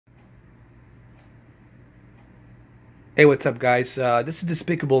Hey, what's up, guys? This is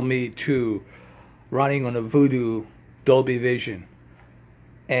Despicable Me 2 running on a Voodoo Dolby Vision.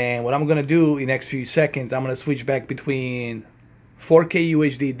 And what I'm going to do in the next few seconds, I'm going to switch back between 4K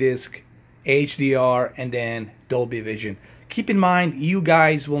UHD disc, HDR, and then Dolby Vision. Keep in mind, you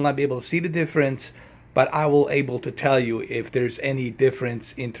guys will not be able to see the difference, but I will able to tell you if there's any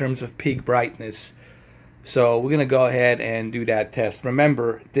difference in terms of peak brightness. So we're going to go ahead and do that test.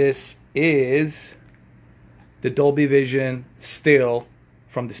 Remember, this is the Dolby Vision still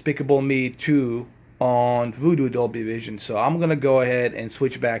from Despicable Me 2 on Voodoo Dolby Vision. So I'm gonna go ahead and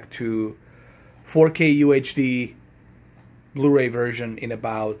switch back to 4K UHD Blu-ray version in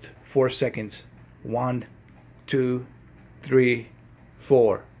about 4 seconds. 1, 2, 3,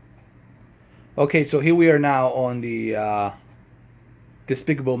 4. Okay, so here we are now on the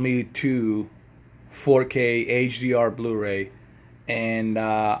Despicable Me 2 4K HDR Blu-ray. And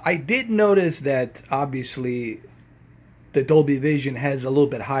I did notice that obviously the Dolby Vision has a little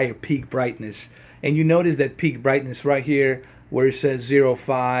bit higher peak brightness. And you notice that peak brightness right here where it says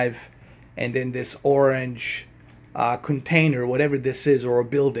 0.5 and then this orange container, whatever this is, or a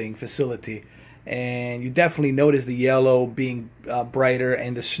building facility. And you definitely notice the yellow being brighter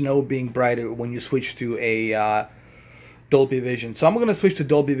and the snow being brighter when you switch to a Dolby Vision. So I'm going to switch to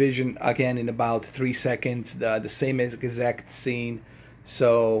Dolby Vision again in about 3 seconds. The same exact scene.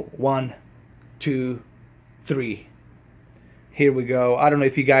 So 1, 2, 3. Here we go. I don't know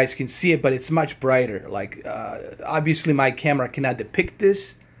if you guys can see it, but it's much brighter. Like obviously my camera cannot depict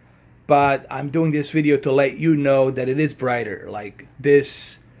this, but I'm doing this video to let you know that it is brighter. Like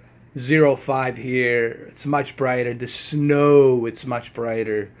this 0.5 here, it's much brighter. The snow, it's much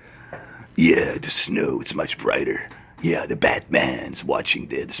brighter. Yeah, the snow, it's much brighter. Yeah, the Batman's watching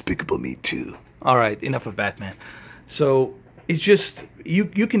the Despicable Me 2. Alright, enough of Batman. So, it's just, you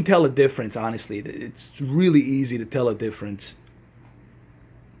can tell a difference, honestly. It's really easy to tell a difference.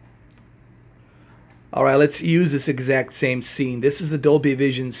 Alright, let's use this exact same scene. This is the Dolby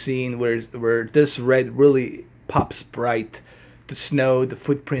Vision scene where this red really pops bright. The snow, the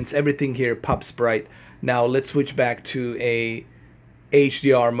footprints, everything here pops bright. Now, let's switch back to a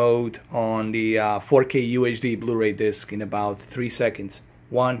HDR mode on the 4K UHD Blu-ray disc in about 3 seconds.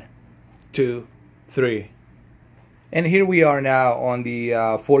 1, 2, 3. And here we are now on the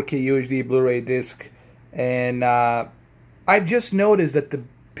 4K UHD Blu-ray disc, and I've just noticed that the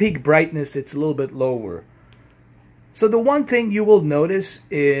peak brightness, it's a little bit lower. So the one thing you will notice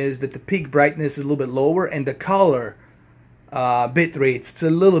is that the peak brightness is a little bit lower and the color bit rates, it's a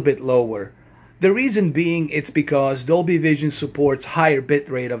little bit lower. The reason being, it's because Dolby Vision supports higher bit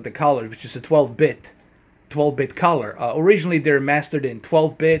rate of the color, which is a 12-bit color. Originally, they're mastered in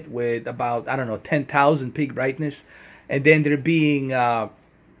 12-bit with about, I don't know, 10,000 peak brightness. And then they're being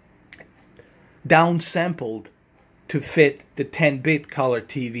downsampled to fit the 10-bit color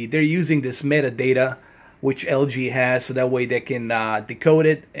TV. They're using this metadata, which LG has, so that way they can decode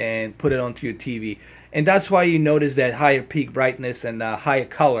it and put it onto your TV. And that's why you notice that higher peak brightness and higher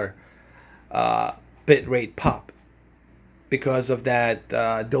color bit rate pop, because of that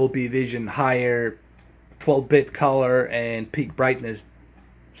Dolby Vision higher 12-bit color and peak brightness.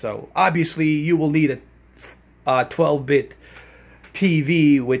 So obviously you will need a 12-bit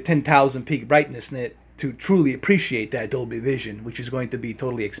TV with 10,000 peak brightness in it to truly appreciate that Dolby Vision, which is going to be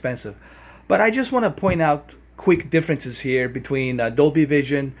totally expensive. But I just want to point out quick differences here between Dolby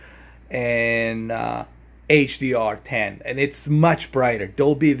Vision and HDR10, and it's much brighter.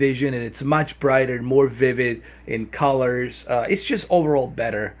 Dolby Vision, and it's much brighter, more vivid in colors. It's just overall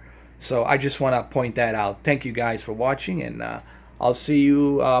better. So I just want to point that out. Thank you guys for watching, and I'll see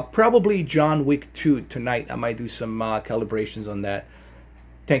you probably John Wick 2 tonight. I might do some calibrations on that.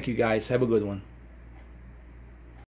 Thank you guys. Have a good one.